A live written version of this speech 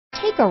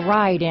Take a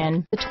ride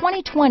in the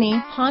 2020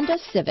 Honda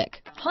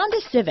Civic.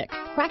 Honda Civic,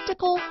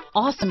 practical,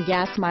 awesome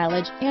gas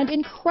mileage, and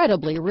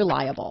incredibly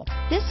reliable.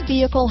 This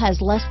vehicle has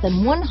less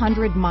than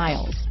 100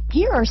 miles.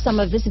 Here are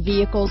some of this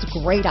vehicle's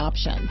great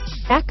options: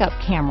 backup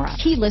camera,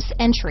 keyless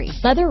entry,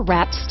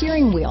 leather-wrapped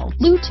steering wheel,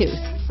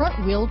 Bluetooth,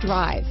 front-wheel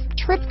drive,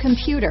 trip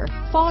computer,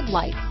 fog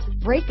lights,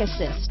 brake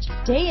assist,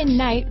 day and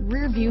night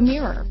rear view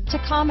mirror,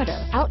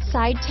 tachometer,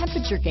 outside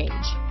temperature gauge,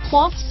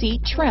 cloth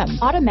seat trim,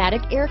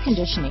 automatic air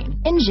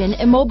conditioning, engine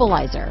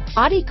immobilizer,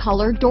 body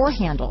color door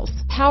handles,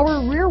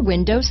 power rear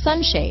window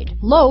sunshade,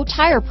 low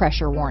tire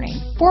pressure warning,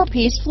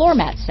 4-piece floor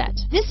mat set.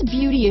 This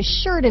beauty is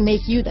sure to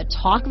make you the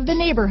talk of the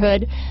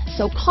neighborhood,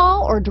 so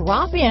call or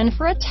drop in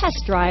for a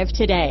test drive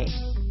today.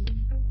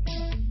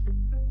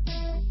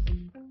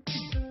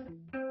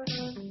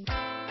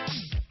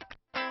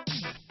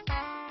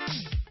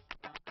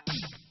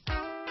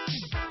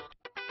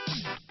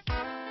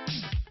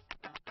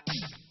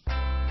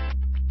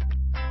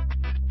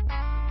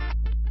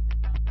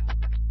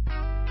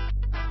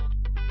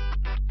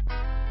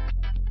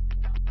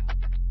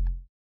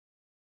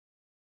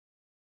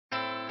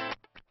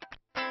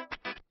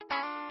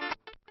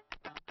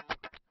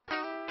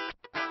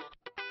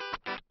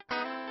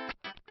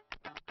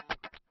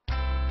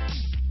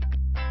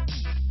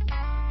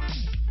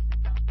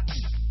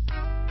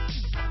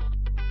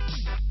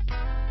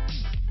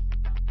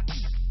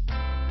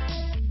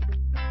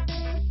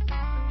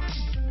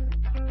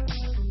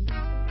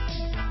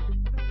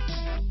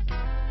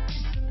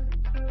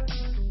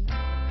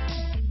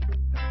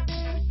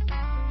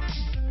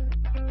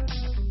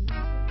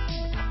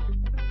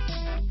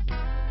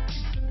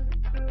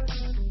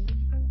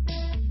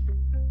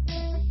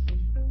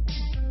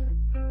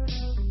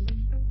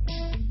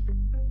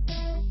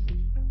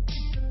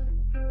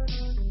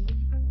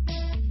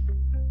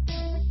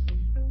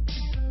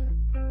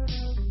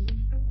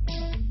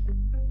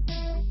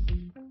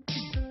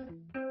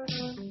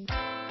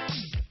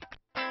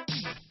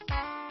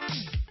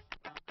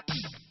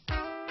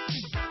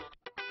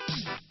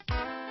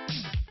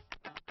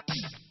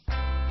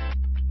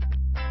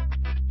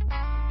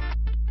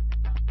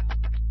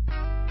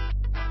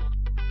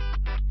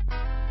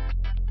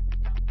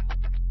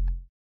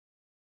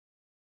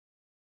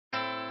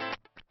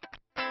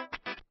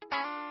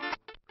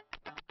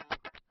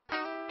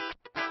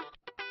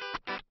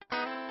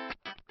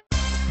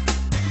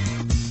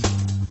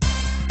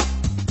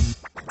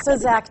 So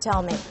Zach,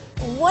 tell me,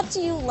 what do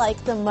you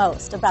like the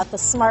most about the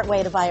smart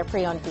way to buy a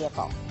pre-owned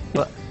vehicle?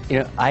 Well,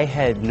 I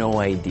had no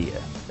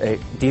idea a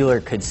dealer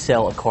could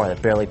sell a car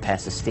that barely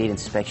passed the state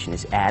inspection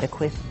as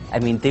adequate. I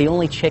mean, they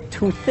only check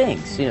 2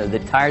 things. The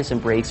tires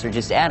and brakes are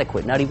just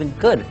adequate, not even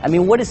good. I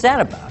mean, what is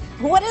that about?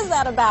 What is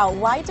that about?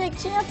 Why take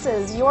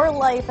chances? Your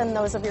life and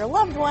those of your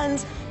loved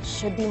ones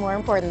should be more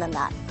important than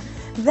that.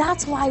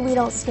 That's why we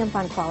don't skimp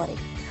on quality.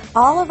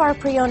 All of our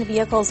pre-owned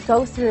vehicles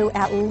go through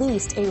at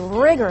least a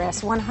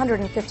rigorous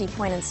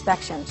 150-point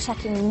inspection,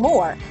 checking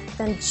more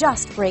than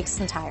just brakes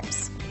and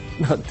tires.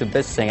 The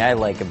best thing I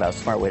like about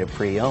Smart Way to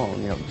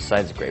Pre-Own,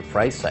 besides the great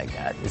price I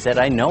got, is that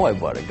I know I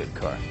bought a good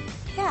car.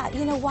 Yeah,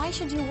 why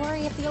should you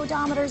worry if the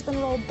odometer's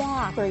been rolled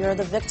back, or you're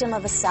the victim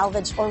of a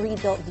salvaged or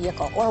rebuilt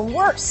vehicle, or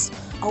worse,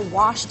 a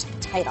washed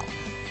title?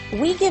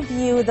 We give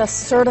you the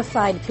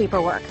certified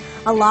paperwork,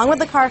 along with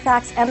the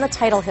Carfax and the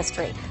title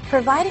history,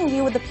 providing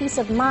you with the peace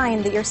of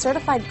mind that your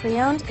certified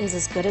pre-owned is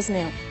as good as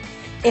new.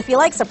 If you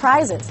like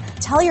surprises,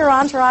 tell your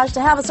entourage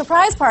to have a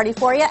surprise party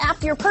for you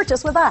after your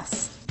purchase with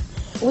us.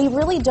 We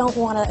really don't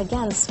want to,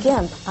 again,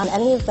 skimp on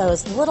any of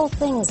those little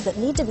things that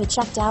need to be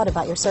checked out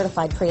about your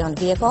certified pre-owned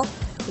vehicle.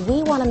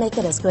 We want to make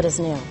it as good as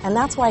new, and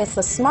that's why it's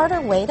the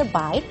smarter way to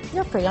buy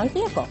your pre-owned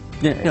vehicle.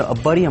 A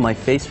buddy on my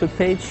Facebook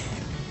page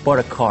bought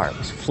a car. It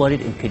was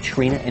flooded in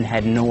Katrina and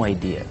had no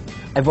idea.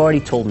 I've already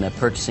told him that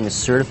purchasing a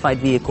certified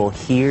vehicle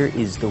here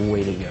is the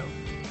way to go.